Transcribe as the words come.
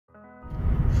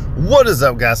What is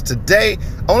up, guys? Today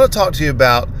I want to talk to you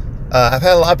about I've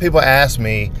had a lot of people ask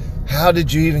me, how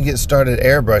did you even get started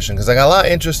airbrushing? Because I got a lot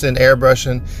of interest in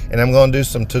airbrushing, and I'm going to do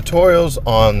some tutorials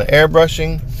on the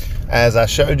airbrushing as I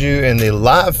showed you in the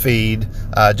live feed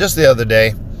just the other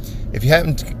day. If you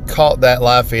haven't caught that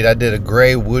live feed, I did a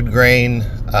gray wood grain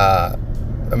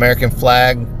American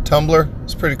flag tumbler.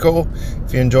 It's pretty cool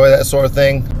if you enjoy that sort of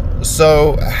thing.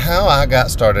 So how I got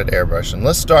started airbrushing,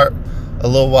 let's start a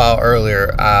little while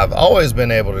earlier. I've always been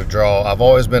able to draw. I've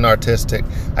always been artistic.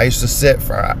 I used to sit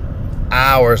for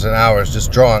hours and hours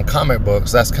just drawing comic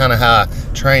books. That's kind of how I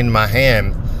trained my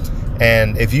hand.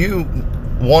 And if you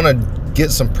want to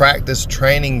get some practice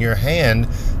training your hand,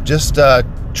 just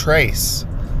trace.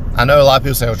 I know a lot of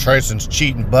people say, oh, tracing's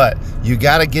cheating, but you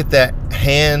got to get that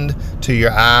hand to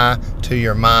your eye, to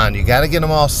your mind. You got to get them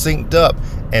all synced up,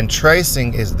 and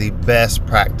tracing is the best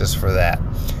practice for that.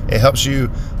 It helps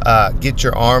you get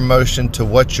your arm motion to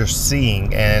what you're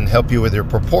seeing and help you with your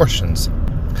proportions.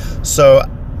 So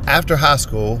after high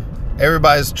school,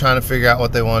 everybody's trying to figure out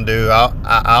what they want to do.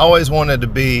 I always wanted to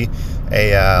be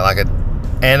like an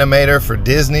animator for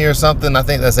Disney or something. I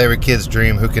think that's every kid's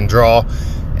dream who can draw.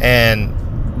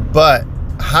 But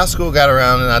high school got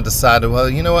around and I decided, well,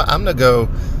 you know what, I'm gonna go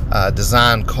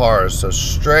design cars. So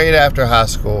straight after high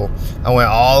school, I went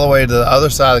all the way to the other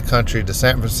side of the country to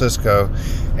San Francisco,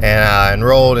 and I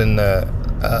enrolled in the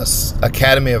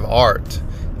Academy of Art,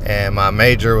 and my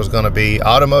major was going to be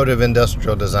automotive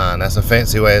industrial design. That's a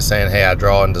fancy way of saying, hey, I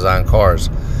draw and design cars.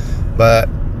 But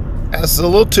that's a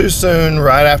little too soon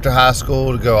right after high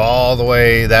school to go all the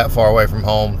way that far away from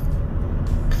home.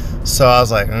 So I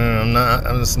was like,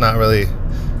 I'm just not really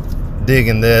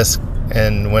digging this.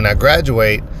 And when I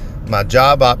graduate, my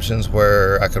job options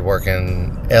were I could work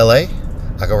in LA,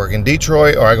 I could work in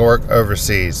Detroit, or I could work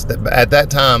overseas. At that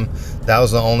time, that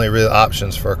was the only real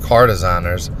options for car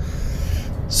designers.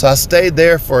 So I stayed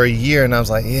there for a year, and I was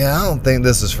like, yeah, I don't think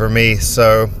this is for me.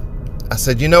 So I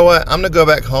said, you know what, I'm gonna go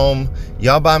back home.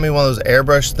 Y'all buy me one of those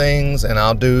airbrush things, and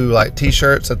I'll do like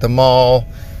t-shirts at the mall,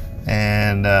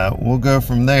 and we'll go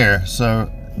from there.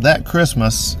 So that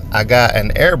Christmas, I got an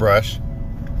airbrush.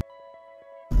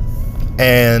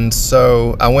 And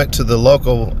so I went to the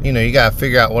local, you know, you got to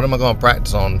figure out what am I going to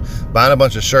practice on. Buying a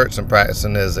bunch of shirts and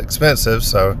practicing is expensive,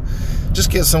 so just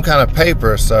get some kind of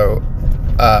paper. So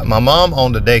my mom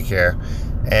owned a daycare,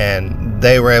 and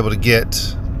they were able to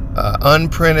get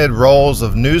unprinted rolls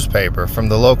of newspaper from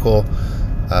the local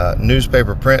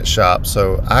newspaper print shop.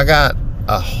 So I got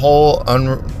a whole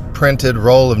unprinted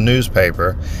roll of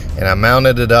newspaper, and I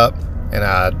mounted it up, and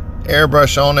I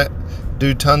airbrush on it,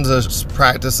 do tons of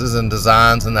practices and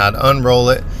designs, and I'd unroll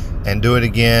it and do it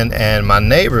again. And my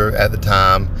neighbor at the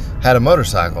time had a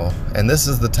motorcycle, and this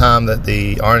is the time that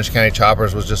the Orange County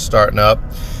Choppers was just starting up.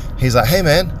 He's like, hey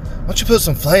man, why don't you put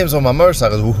some flames on my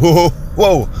motorcycle?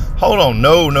 Whoa, hold on,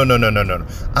 no,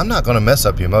 I'm not gonna mess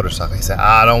up your motorcycle. He said,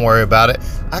 don't worry about it,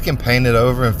 I can paint it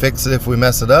over and fix it if we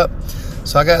mess it up.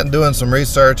 So I got doing some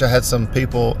research. I had some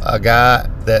people, a guy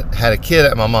that had a kid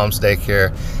at my mom's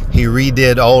daycare, he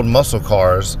redid old muscle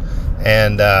cars,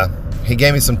 and he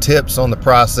gave me some tips on the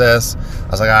process.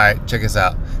 I was like, all right, check this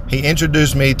out. He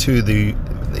introduced me to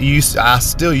I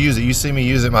still use it. You see me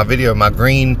use it in my video, my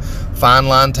green fine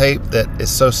line tape that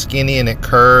is so skinny and it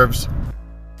curves.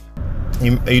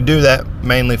 You do that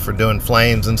mainly for doing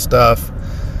flames and stuff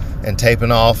and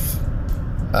taping off.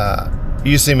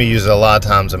 You see me use it a lot of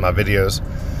times in my videos.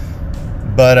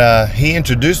 But he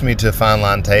introduced me to fine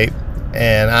line tape,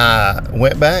 and I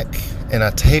went back and I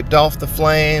taped off the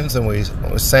flames, and we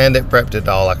sanded, prepped it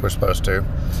all like we're supposed to.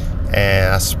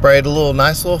 And I sprayed a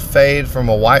nice little fade from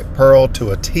a white pearl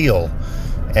to a teal.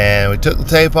 And we took the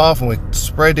tape off and we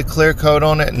sprayed the clear coat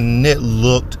on it, and it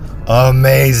looked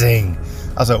amazing.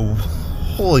 I was like,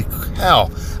 holy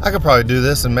cow, I could probably do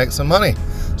this and make some money.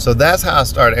 So that's how I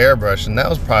started airbrushing. That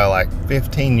was probably like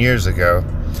 15 years ago.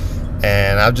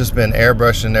 And I've just been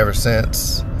airbrushing ever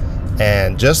since.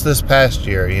 And just this past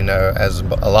year, you know, as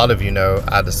a lot of you know,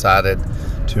 I decided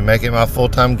to make it my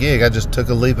full-time gig. I just took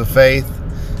a leap of faith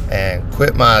and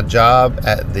quit my job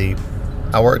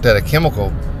I worked at a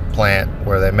chemical plant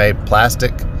where they made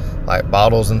plastic, like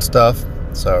bottles and stuff.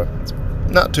 So it's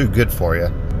not too good for you.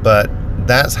 But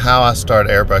that's how I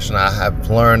started airbrushing. I have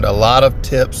learned a lot of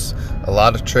tips, a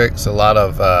lot of tricks, a lot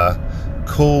of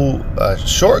cool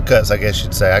shortcuts, I guess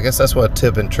you'd say. I guess that's what a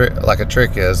tip and trick, like a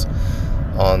trick, is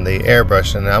on the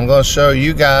airbrushing. And I'm going to show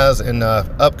you guys in the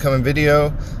upcoming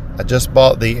video. I just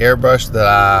bought the airbrush that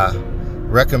I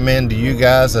recommend to you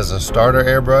guys as a starter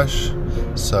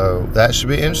airbrush, so that should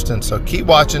be interesting. So keep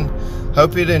watching.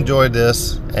 Hope you enjoyed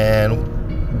this,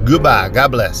 and goodbye. God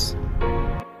bless.